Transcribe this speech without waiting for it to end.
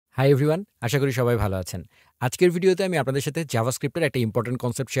Hi everyone, আশা করি সবাই ভালো আছেন। আজকের ভিডিওতে আমি আপনাদের সাথে জাভাস্ক্রিপ্টের একটা ইম্পর্টেন্ট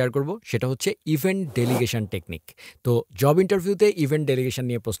কনসেপ্ট শেয়ার করব, সেটা হচ্ছে ইভেন্ট ডেলিগেশন টেকনিক। তো জব ইন্টারভিউতে ইভেন্ট ডেলিগেশন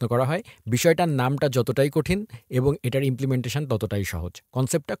নিয়ে প্রশ্ন করা হয়। বিষয়টার নামটা যতটাই কঠিন এবং এটার ইমপ্লিমেন্টেশন ততটাই সহজ।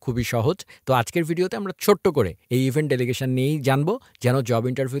 কনসেপ্টটা খুবই সহজ। তো আজকের ভিডিওতে আমরা ছোট্ট করে এই ইভেন্ট ডেলিগেশন নিয়েই জানবো, যেন জব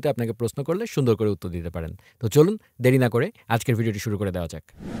ইন্টারভিউতে আপনাকে প্রশ্ন করলে সুন্দর করে উত্তর দিতে পারেন। তো চলুন দেরি না করে আজকের ভিডিওটি শুরু করে দেওয়া যাক।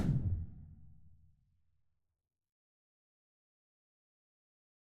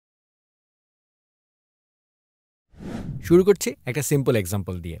 শুরু করছি একটা সিম্পল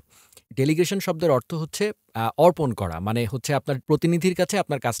এক্সাম্পল দিয়ে। ডেলিগেশন শব্দের অর্থ হচ্ছে অর্পণ করা, মানে হচ্ছে আপনার প্রতিনিধির কাছে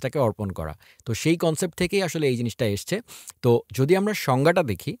আপনার কাজটাকে অর্পণ করা। তো সেই কনসেপ্ট থেকেই আসলে এই জিনিসটা এসছে। তো যদি আমরা সংজ্ঞাটা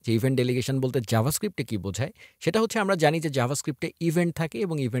দেখি যে ইভেন্ট ডেলিগেশন বলতে জাভাস্ক্রিপ্টে কী বোঝায়, সেটা হচ্ছে আমরা জানি যে জাভাস্ক্রিপ্টে ইভেন্ট থাকে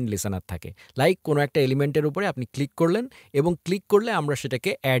এবং ইভেন্ট লিসেনার থাকে। লাইক কোনো একটা এলিমেন্টের উপরে আপনি ক্লিক করলেন এবং ক্লিক করলে আমরা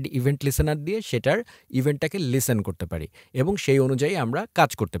সেটাকে অ্যাড ইভেন্ট লিসেনার দিয়ে সেটার ইভেন্টটাকে লিসেন করতে পারি এবং সেই অনুযায়ী আমরা কাজ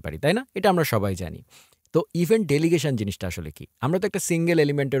করতে পারি, তাই না? এটা আমরা সবাই জানি। তো ইভেন্ট ডেলিগেশন জিনিসটা আসলে কি? আমরা তো একটা সিঙ্গেল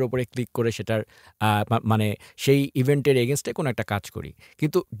এলিমেন্টের উপরে ক্লিক করে সেটার মানে সেই ইভেন্টের এগেইনস্টে কোনো একটা কাজ করি।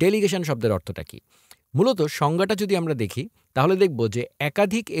 কিন্তু ডেলিগেশন শব্দের অর্থটা কি? মূলত সংজ্ঞাটা যদি আমরা দেখি, তাহলে দেখব যে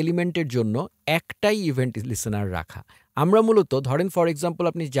একাধিক এলিমেন্টের জন্য একটাই ইভেন্ট লিসেনার রাখা। আমরা মূলত ধরেন ফর এক্সাম্পল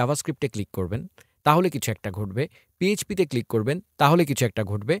আপনি জাভাস্ক্রিপ্টে ক্লিক করবেন, তাহলে কিছু একটা ঘটবে। পিএইচপিতে ক্লিক করবেন, তাহলে কিছু একটা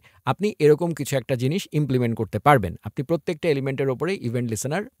ঘটবে। আপনি এরকম কিছু একটা জিনিস ইমপ্লিমেন্ট করতে পারবেন। আপনি প্রত্যেকটা এলিমেন্টের উপরে ইভেন্ট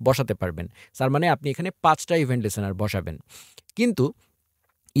লিসেনার বসাতে পারবেন। তার মানে আপনি এখানে ৫টা ইভেন্ট লিসেনার বসাবেন। কিন্তু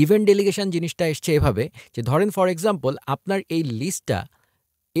ইভেন্ট ডেলিগেশন জিনিসটা এসছে এভাবে যে ধরেন ফর এক্সাম্পল আপনার এই লিস্টটা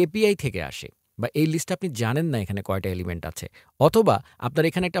এপিআই থেকে আসে, বা এই লিস্টে আপনি জানেন না এখানে কয়টা এলিমেন্ট আছে, অথবা আপনার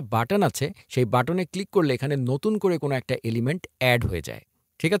এখানে একটা বাটন আছে, সেই বাটনে ক্লিক করলে এখানে নতুন করে কোনো একটা এলিমেন্ট অ্যাড হয়ে যায়।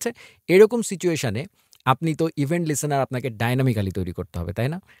 ঠিক আছে? এরকম সিচুয়েশনে আপনি তো ইভেন্ট লিসেনার আপনাকে ডাইনামিক্যালি তৈরি করতে হবে, তাই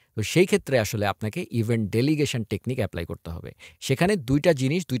না? তো সেই ক্ষেত্রে আসলে আপনাকে ইভেন্ট ডেলিগেশন টেকনিক অ্যাপ্লাই করতে হবে। সেখানে ২টা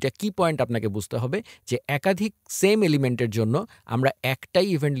জিনিস, ২টা কি পয়েন্ট আপনাকে বুঝতে হবে যে একাধিক সেম এলিমেন্টের জন্য আমরা একটাই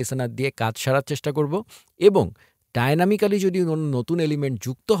ইভেন্ট লিসেনার দিয়ে কাজ সারার চেষ্টা করব, এবং ডায়নামিক্যালি যদি নতুন এলিমেন্ট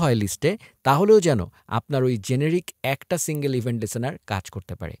যুক্ত হয় লিস্টে, তাহলেও যেন আপনার ওই জেনেরিক একটা সিঙ্গেল ইভেন্ট লিসেনার কাজ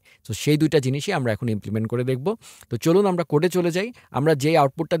করতে পারে। তো সেই ২টা জিনিসই আমরা এখন ইমপ্লিমেন্ট করে দেখব। তো চলুন আমরা কোডে চলে যাই। আমরা যে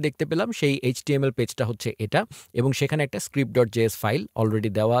আউটপুটটা দেখতে পেলাম সেই HTML পেজটা হচ্ছে এটা, এবং সেখানে একটা script.js ফাইল অলরেডি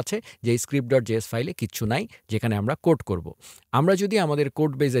দেওয়া আছে, যে script.js ফাইলে কিচ্ছু নাই যেখানে আমরা কোড করব। আমরা যদি আমাদের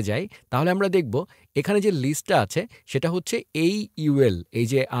কোড বেজে যাই, তাহলে আমরা দেখব এখানে যে লিস্টটা আছে সেটা হচ্ছে এই ইউএল, এই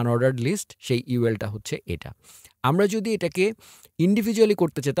যে আনঅর্ডার্ড লিস্ট, সেই ইউএলটা হচ্ছে এটা। আমরা যদি এটাকে ইন্ডিভিজুয়ালি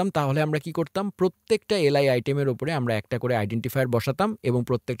করতে চেতাম, তাহলে আমরা কি করতাম? প্রত্যেকটা এলআই আইটেমের উপরে আমরা একটা করে আইডেন্টিফায়ার বসাতাম এবং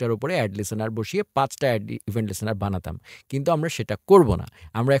প্রত্যেকটার উপরে অ্যাড লিসেনার বসিয়ে ৫টা ইভেন্ট লিসেনার বানাতাম। কিন্তু আমরা সেটা করব না।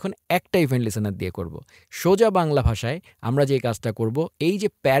 আমরা এখন একটা ইভেন্ট লিসেনার দিয়ে করব। সোজা বাংলা ভাষায় আমরা যে কাজটা করব, এই যে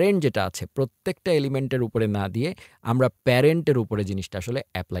প্যারেন্ট যেটা আছে, প্রত্যেকটা এলিমেন্টের উপরে না দিয়ে আমরা প্যারেন্টের উপরে জিনিসটা আসলে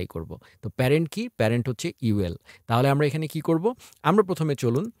অ্যাপ্লাই করব। তো প্যারেন্ট কি? প্যারেন্ট হচ্ছে ইউএল। তাহলে আমরা এখানে কি করব? আমরা প্রথমে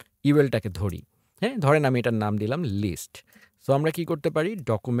চলুন ইউএলটাকে ধরি। হ্যাঁ, ধরেন আমি এটার নাম দিলাম লিস্ট। সো আমরা কি করতে পারি?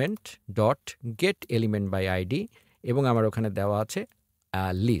 Document dot gate element by ID, এবং আমার ওখানে দেওয়া আছে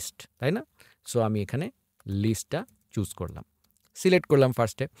লিস্ট, তাই না? সো আমি এখানে লিস্টটা চুজ করলাম, সিলেক্ট করলাম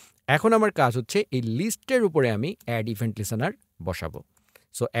ফার্স্টে। এখন আমার কাজ হচ্ছে এই লিস্টের উপরে আমি অ্যাড ইভেন্ট লিসেনার বসাবো।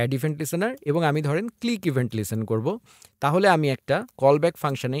 সো অ্যাড ইভেন্ট লিসেনার, এবং আমি ধরেন ক্লিক ইভেন্ট লিসেন করব। তাহলে আমি একটা কলব্যাক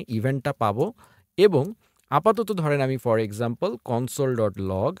ফাংশনে ইভেন্টটা পাবো, এবং আপাতত ধরেন আমি ফর এক্সাম্পল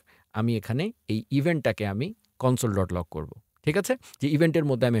console.log, আমি এখানে এই ইভেন্টটাকে আমি console.log করব। ঠিক আছে? যে ইভেন্টের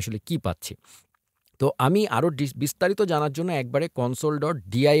মধ্যে আমি আসলে কি পাচ্ছি। তো আমি আরও বিস্তারিত জানার জন্য একবারে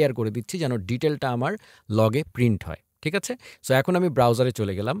console.dir করে দিচ্ছি, যেন ডিটেলটা আমার লগে প্রিন্ট হয়। ঠিক আছে? সো এখন আমি ব্রাউজারে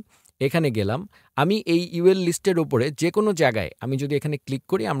চলে গেলাম, এখানে গেলাম। আমি এই ইউএল লিস্টের উপরে যে কোনো জায়গায় আমি যদি এখানে ক্লিক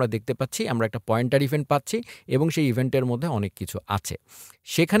করি, আমরা দেখতে পাচ্ছি আমরা একটা পয়েন্টার ইভেন্ট পাচ্ছি, এবং সেই ইভেন্টের মধ্যে অনেক কিছু আছে।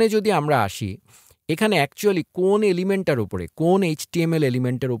 সেখানে যদি আমরা আসি, এখানে অ্যাকচুয়ালি কোন এলিমেন্টটার উপরে, কোন HTML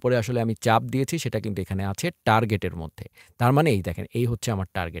এলিমেন্টের উপরে আসলে আমি চাপ দিয়েছি, সেটা কিন্তু এখানে আছে টার্গেটের মধ্যে। তার মানে এই দেখেন, এই হচ্ছে আমার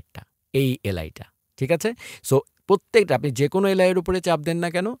টার্গেটটা, এই এলআইটা। ঠিক আছে? সো প্রত্যেকটা আপনি যে কোনো এলআইয়ের উপরে চাপ দেন না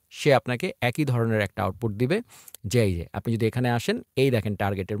কেন, সে আপনাকে একই ধরনের একটা আউটপুট দিবে। যে এই যে আপনি যদি এখানে আসেন, এই দেখেন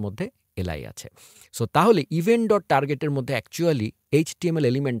টার্গেটের মধ্যে এলআই আছে। সো তাহলে ইভেন্ট ডট টার্গেটের মধ্যে অ্যাকচুয়ালি HTML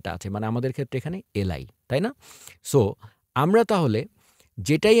এলিমেন্টটা আছে, মানে আমাদের ক্ষেত্রে এখানে এলআই, তাই না? সো আমরা তাহলে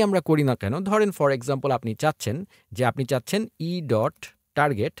যেটাই আমরা করি না কেন, ধরেন ফর এক্সাম্পল আপনি চাচ্ছেন ই ডট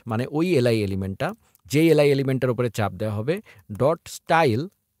টার্গেট, মানে ওই এলআই এলিমেন্টটা, যেই এলআই এলিমেন্টের উপরে চাপ দেওয়া হবে, ডট স্টাইল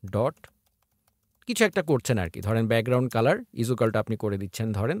ডট কিছু একটা করছেন আর কি। ধরেন ব্যাকগ্রাউন্ড কালার ইজুকালটা আপনি করে দিচ্ছেন,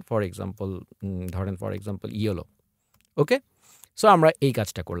 ধরেন for example yellow. Okay? So আমরা এই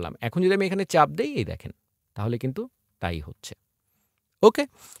কাজটা করলাম। এখন যদি আমি এখানে চাপ দেই, এই দেখেন, তাহলে কিন্তু তাই হচ্ছে। ওকে?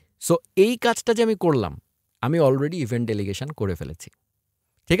 সো এই কাজটা যে আমি করলাম, আমি অলরেডি ইভেন্ট ডেলিগেশন করে ফেলেছি।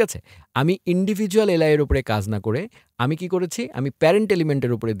 ঠিক আছে? আমি ইন্ডিভিজুয়াল এলআই এর উপরে কাজ না করে আমি কি করেছি? আমি প্যারেন্ট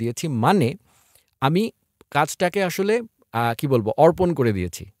এলিমেন্টের উপরে দিয়েছি। মানে আমি কাজটাকে আসলে কি বলবো? অর্পণ করে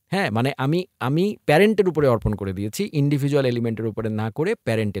দিয়েছি। হ্যাঁ? মানে আমি প্যারেন্টের উপরে অর্পণ করে দিয়েছি। ইন্ডিভিজুয়াল এলিমেন্টের উপরে না করে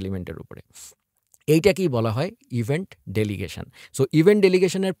প্যারেন্ট এলিমেন্টের উপরে। এইটাকেই বলা হয় ইভেন্ট ডেলিগেশন। সো ইভেন্ট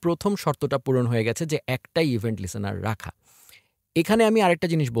ডেলিগেশনের ১ম শর্তটা পূরণ হয়ে গেছে যে একটাই ইভেন্ট লিসেনার রাখা। এখানে আমি আরেকটা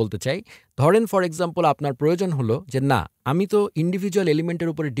জিনিস বলতে চাই। ধরেন ফর এক্সাম্পল আপনার প্রয়োজন হলো যে না, আমি তো ইন্ডিভিজুয়াল এলিমেন্টের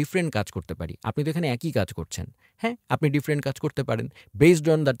উপরে ডিফারেন্ট কাজ করতে পারি। আপনি তো এখানে একই কাজ করছেন। হ্যাঁ? আপনি ডিফারেন্ট কাজ করতে পারেন based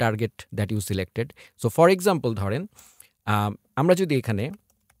on the target that you selected. So for example ধরেন আমরা যদি এখানে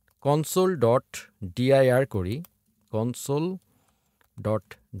console.dir করি,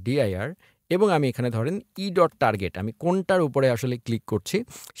 console.dir এবং আমি এখানে ধরেন e.target আমি কোনটার উপরে আসলে ক্লিক করছি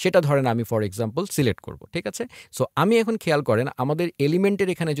সেটা ধরেন আমি ফর এক্সাম্পল সিলেক্ট করব। ঠিক আছে? সো আমি এখন খেয়াল করেন আমাদের এলিমেন্টের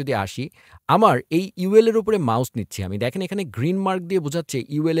এখানে যদি আসি, আমার এই ইউএল এর উপরে মাউস নিচ্ছি আমি। দেখেন এখানে গ্রিন মার্ক দিয়ে বোঝাচ্ছে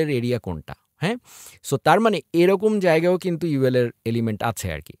ইউএল এর এরিয়া কোনটা। হ্যাঁ? সো তার মানে এরকম জায়গায়ও কিন্তু ইউএল এর এলিমেন্ট আছে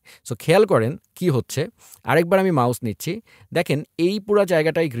আরকি। সো খেয়াল করেন কি হচ্ছে, আরেকবার আমি মাউস নিচ্ছি। দেখেন এই পুরা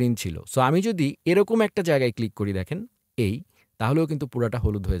জায়গাটাই গ্রিন ছিল। সো আমি যদি এরকম একটা জায়গায় ক্লিক করি দেখেন এই, তাহলেও কিন্তু পুরাটা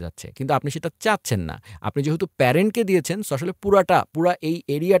হলুদ হয়ে যাচ্ছে। কিন্তু আপনি সেটা চাচ্ছেন না। আপনি যেহেতু প্যারেন্টকে দিয়েছেন সো আসলে পুরা এই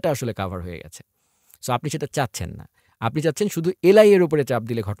এরিয়াটা আসলে কভার হয়ে গেছে। সো আপনি সেটা চাচ্ছেন না। আপনি চাচ্ছেন শুধু এলআই এর উপরে চাপ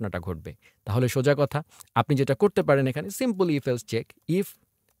দিলে ঘটনাটা ঘটবে। তাহলে সোজা কথা, আপনি যেটা করতে পারেন এখানে simple if else check, if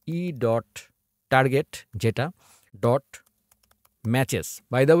e.target যেটা dot matches.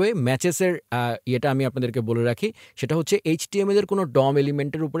 By the way ম্যাচেসের ইয়েটা আমি আপনাদেরকে বলে রাখি। সেটা হচ্ছে HTML এর কোনো ডম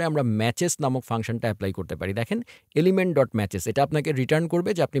এলিমেন্টের উপরে আমরা ম্যাচেস নামক ফাংশনটা এপ্লাই করতে পারি। দেখেন এলিমেন্ট ডট ম্যাচেস এটা আপনাকে রিটার্ন করবে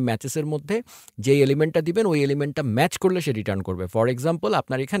যে আপনি ম্যাচেসের মধ্যে যেই এলিমেন্টটা দিবেন ওই এলিমেন্টটা ম্যাচ করলে সে রিটার্ন করবে। ফর এক্সাম্পল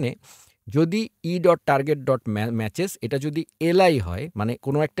আপনার এখানে যদি e.target.matches এটা যদি এলআই হয়, মানে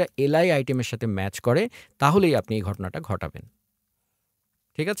কোনো একটা এলআই আইটেমের সাথে ম্যাচ করে, তাহলেই আপনি এই ঘটনাটা ঘটাবেন।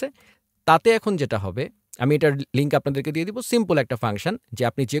 ঠিক আছে? তাতে এখন যেটা হবে, আমি এটার লিঙ্ক আপনাদেরকে দিয়ে দিব। সিম্পল একটা ফাংশন যে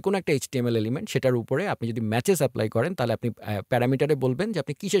আপনি যেকোনো একটা HTML এলিমেন্ট সেটার উপরে আপনি যদি ম্যাচেস এপ্লাই করেন তাহলে আপনি প্যারামিটারে বলবেন যে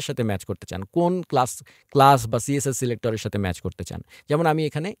আপনি কিসের সাথে ম্যাচ করতে চান। কোন ক্লাস বা CSS সিলেক্টরের সাথে ম্যাচ করতে চান। যেমন আমি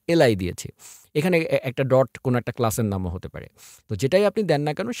এখানে এলআই দিয়েছি। এখানে একটা ডট কোনো একটা ক্লাসের নামও হতে পারে। তো যেটাই আপনি দেন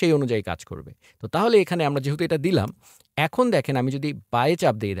না কেন সেই অনুযায়ী কাজ করবে। তো তাহলে এখানে আমরা যেহেতু এটা দিলাম, এখন দেখেন আমি যদি বায়ে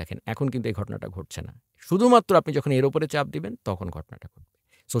চাপ দেই দেখেন এখন কিন্তু এই ঘটনাটা ঘটছে না। শুধুমাত্র আপনি যখন এর উপরে চাপ দিবেন তখন ঘটনাটা ঘটবে।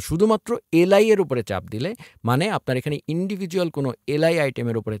 সো শুধুমাত্র এলআই এর উপরে চাপ দিলে মানে আপনার এখানে ইন্ডিভিজুয়াল কোনো এলআই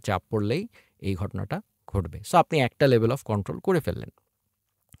আইটেমের উপরে চাপ পড়লেই এই ঘটনাটা ঘটবে। সো আপনি একটা লেভেল অফ কন্ট্রোল করে ফেললেন।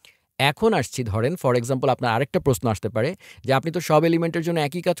 এখন আসছি ধরেন ফর এক্সাম্পল আপনার আরেকটা প্রশ্ন আসতে পারে যে আপনি তো সব এলিমেন্টের জন্য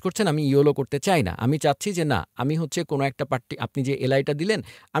একই কাজ করছেন, আমি ইয়োলো করতে চাই না। আমি চাচ্ছি যে না, আমি হচ্ছে কোনো একটা আপনি যে এলআইটা দিলেন,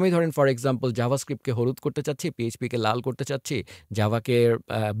 আমি ধরেন ফর এক্সাম্পল জাভাস্ক্রিপ্টকে হলুদ করতে চাচ্ছি, পিএইচপিকে লাল করতে চাচ্ছি, জাভাকে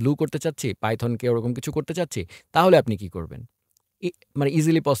ব্লু করতে চাচ্ছি, পাইথনকে ওরকম কিছু করতে চাচ্ছি। তাহলে আপনি কি করবেন? মানে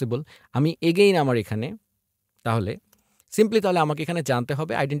ইজিলি পসিবল। আমি এগেইন আমার এখানে তাহলে সিম্পলি তাহলে আমাকে এখানে জানতে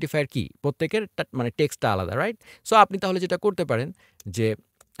হবে আইডেন্টিফায়ার কি? প্রত্যেকের মানে টেক্সটটা আলাদা, রাইট? সো আপনি তাহলে যেটা করতে পারেন যে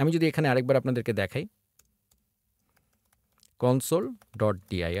আমি যদি এখানে আরেকবার আপনাদেরকে দেখাই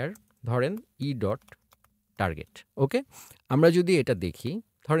console.dir ধরেন e.target ওকে? আমরা যদি এটা দেখি,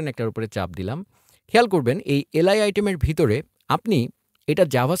 ধরেন একটার উপরে চাপ দিলাম। খেয়াল করবেন এই এলআই আইটেমের ভিতরে আপনি এটা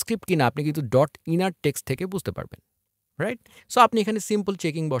জাভাস্ক্রিপ্ট কিনা আপনি কিন্তু ডট ইনার টেক্সট থেকে বুঝতে পারবেন, রাইট? সো আপনি এখানে সিম্পল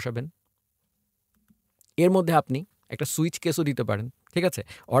চেকিং বসাবেন। এর মধ্যে আপনি একটা সুইচ কেসও দিতে পারেন, ঠিক আছে?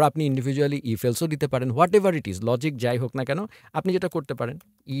 অর আপনি ইন্ডিভিজুয়ালি ইফ এলসও দিতে পারেন, what ever it is, logic যাই হোক না কেন, আপনি যেটা করতে পারেন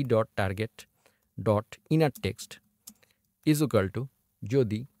e.target.innerText ইজ ইকুয়াল টু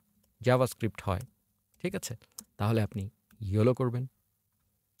যদি জাভাস্ক্রিপ্ট হয়, ঠিক আছে? তাহলে আপনি ইয়েলো করবেন,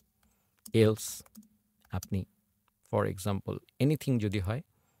 এলস আপনি ফর এক্সাম্পল এনিথিং যদি হয়,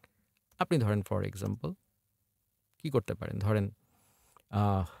 আপনি ধরেন ফর এক্সাম্পল কি করতে পারেন? ধরেন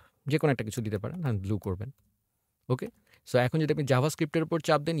যে কোনো একটা কিছু দিতে পারেন, ধরেন ব্লু করবেন। ওকে? সো এখন যদি আপনি জাভাস্ক্রিপ্টের উপর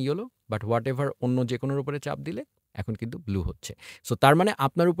চাপ দেন ইয়েলো, বাট হোয়াট এভার অন্য যেকোনোর উপরে চাপ দিলে এখন কিন্তু ব্লু হচ্ছে। সো তার মানে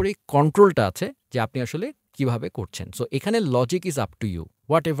আপনার উপরেই কন্ট্রোলটা আছে যে আপনি আসলে কিভাবে করছেন। সো এখানে logic is up to you.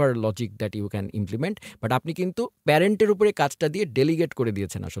 What ever logic that you can implement. But আপনি কিন্তু প্যারেন্টের উপরে কাজটা দিয়ে ডেলিগেট করে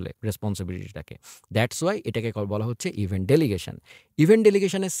দিয়েছেন আসলে রেসপন্সিবিলিটিটাকে। দ্যাটস ওয়াই এটাকে বলা হচ্ছে ইভেন্ট ডেলিগেশন। ইভেন্ট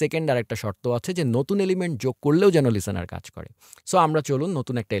ডেলিগেশনের সেকেন্ড আরেকটা শর্ত আছে যে নতুন এলিমেন্ট যোগ করলেও যেন লিসেনার কাজ করে। সো আমরা চলুন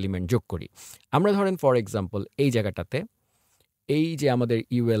নতুন একটা এলিমেন্ট যোগ করি। আমরা ধরেন ফর এক্সাম্পল এই জায়গাটাতে এই যে আমাদের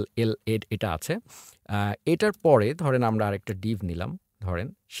এটা আছে, এটার পরে ধরেন আমরা আরেকটা ডিভ নিলাম। ধরেন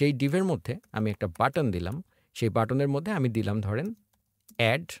সেই ডিভের মধ্যে আমি একটা বাটন দিলাম। সেই বাটনের মধ্যে আমি দিলাম ধরেন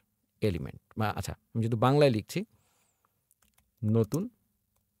অ্যাড এলিমেন্ট বা আচ্ছা আমি যেহেতু বাংলায় লিখছি, নতুন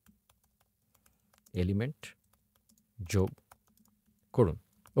এলিমেন্ট যোগ করুন।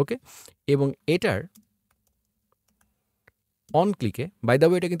 ওকে? এবং এটার অন ক্লিকে, বাই দ্য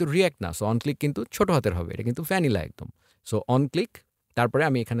ওয়ে এটা কিন্তু রিঅ্যাক্ট না, সো অন ক্লিক কিন্তু ছোট হাতের হবে, এটা কিন্তু ভ্যানিলা একদম। সো অন ক্লিক, তারপরে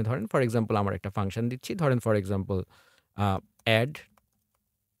আমি এখানে ধরেন ফর এক্সাম্পল আমার একটা ফাংশন দিচ্ছি, ধরেন ফর এক্সাম্পল অ্যাড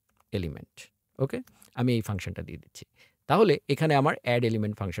এলিমেন্ট। ওকে, আমি এই ফাংশনটা দিয়ে দিচ্ছি। তাহলে এখানে আমার অ্যাড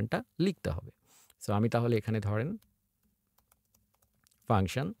এলিমেন্ট ফাংশনটা লিখতে হবে। সো আমি তাহলে এখানে ধরেন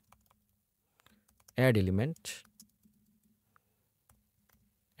ফাংশন অ্যাড এলিমেন্ট,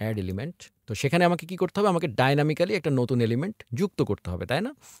 তো সেখানে আমাকে কি করতে হবে, আমাকে ডাইনামিক্যালি একটা নতুন এলিমেন্ট যুক্ত করতে হবে, তাই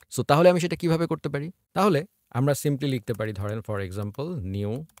না? সো তাহলে আমি সেটা কিভাবে করতে পারি? তাহলে আমরা সিম্পলি লিখতে পারি ধরেন for example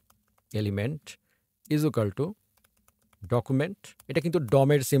new element is equal to document. এটা কিন্তু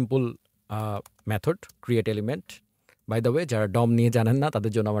ডমের simple method, create element. By the way, যারা ডম নিয়ে জানেন না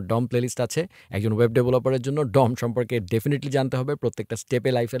তাদের জন্য আমার ডম প্লেলিস্ট আছে। একজন ওয়েব ডেভেলপারের জন্য ডম সম্পর্কে ডেফিনেটলি জানতে হবে, প্রত্যেকটা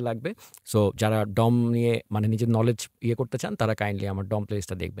স্টেপে লাইফের লাগবে। সো যারা ডম নিয়ে মানে নিজের নলেজ করতে চান তারা কাইন্ডলি আমার ডম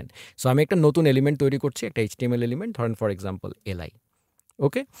প্লেলিস্টটা দেখবেন। সো আমি একটা নতুন এলিমেন্ট তৈরি করছি, একটা HTML এলিমেন্ট, ধরেন for example LI.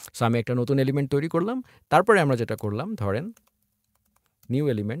 Okay, so আমি একটা নতুন এলিমেন্ট তৈরি করলাম। তারপরে আমরা যেটা করলাম, ধরেন new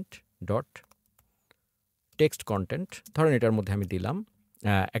element dot text content, ধরেন এটার মধ্যে আমি দিলাম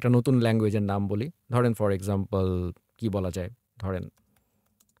একটা নতুন ল্যাঙ্গুয়েজের নাম বলি, ধরেন ফর এক্সাম্পল কি বলা যায়, ধরেন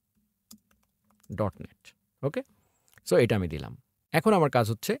 .NET। ওকে, সো এটা আমি দিলাম। এখন আমার কাজ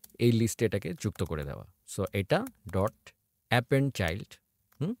হচ্ছে এই লিস্টে এটাকে যুক্ত করে দেওয়া। সো এটা ডট অ্যাপেন্ড চাইল্ড,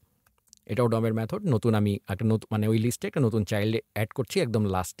 এটাও ডমের মেথড। নতুন আমি একটা নতুন মানে ওই লিস্টে একটা নতুন চাইল্ড অ্যাড করছি একদম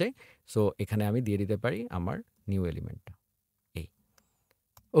লাস্টে। সো এখানে আমি দিয়ে দিতে পারি আমার নিউ এলিমেন্টটা এই।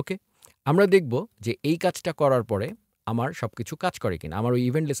 ওকে, আমরা দেখব যে এই কাজটা করার পরে আমার সব কিছু কাজ করে কিনা, আমার ওই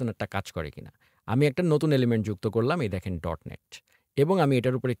ইভেন্ট লিসেনারটা কাজ করে কিনা। আমি একটা নতুন এলিমেন্ট যুক্ত করলাম, এই দেখেন .NET, এবং আমি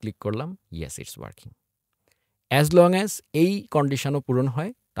এটার উপরে ক্লিক করলাম, yes it's working. As long as এই কন্ডিশনও পূরণ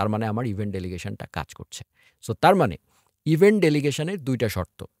হয়, তার মানে আমার ইভেন্ট ডেলিগেশনটা কাজ করছে। সো তার মানে ইভেন্ট ডেলিগেশনের দুইটা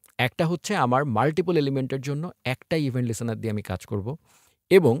শর্ত, একটা হচ্ছে আমার মাল্টিপল এলিমেন্টের জন্য একটা ইভেন্ট লিসেনার দিয়ে আমি কাজ করব,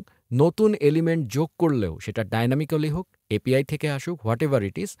 এবং নতুন এলিমেন্ট যোগ করলেও সেটা ডাইনামিক্যালি হোক, এপিআই থেকে আসুক, হোয়াট এভার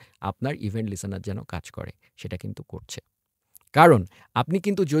ইট ইজ, আপনার ইভেন্ট লিসেনার যেন কাজ করে, সেটা কিন্তু করছে। কারণ আপনি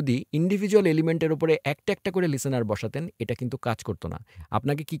কিন্তু যদি ইন্ডিভিজুয়াল এলিমেন্টের উপরে একটা একটা করে লিসেনার বসাতেন, এটা কিন্তু কাজ করতো না।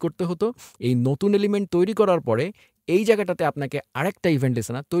 আপনাকে কি করতে হতো, এই নতুন এলিমেন্ট তৈরি করার পরে এই জায়গাটাতে আপনাকে আরেকটা ইভেন্ট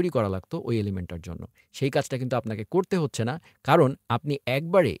লিসেনার তৈরি করা লাগতো ওই এলিমেন্টটার জন্য। সেই কাজটা কিন্তু আপনাকে করতে হচ্ছে না, কারণ আপনি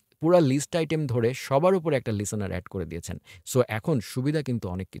একবারে পুরা লিস্ট আইটেম ধরে সবার উপরে একটা লিসেনার অ্যাড করে দিয়েছেন। সো এখন সুবিধা কিন্তু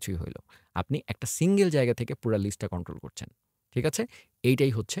অনেক কিছুই হইল, আপনি একটা সিঙ্গেল জায়গা থেকে পুরা লিস্টটা কন্ট্রোল করছেন। ঠিক আছে,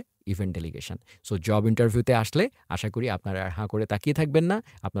 এইটাই হচ্ছে ইভেন্ট ডেলিগেশন। সো জব ইন্টারভিউতে আসলে আশা করি আপনারা আর হাঁ করে তাকিয়ে থাকবেন না,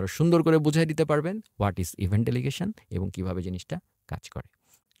 আপনারা সুন্দর করে বুঝিয়ে দিতে পারবেন হোয়াট ইজ ইভেন্ট ডেলিগেশন এবং কিভাবে জিনিসটা কাজ করে।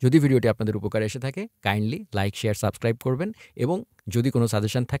 যদি ভিডিওটি আপনাদের উপকারে এসে থাকে, কাইন্ডলি লাইক, শেয়ার, সাবস্ক্রাইব করবেন, এবং যদি কোনো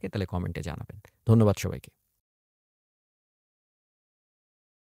সাজেশন থাকে তাহলে কমেন্টে জানাবেন। ধন্যবাদ সবাইকে।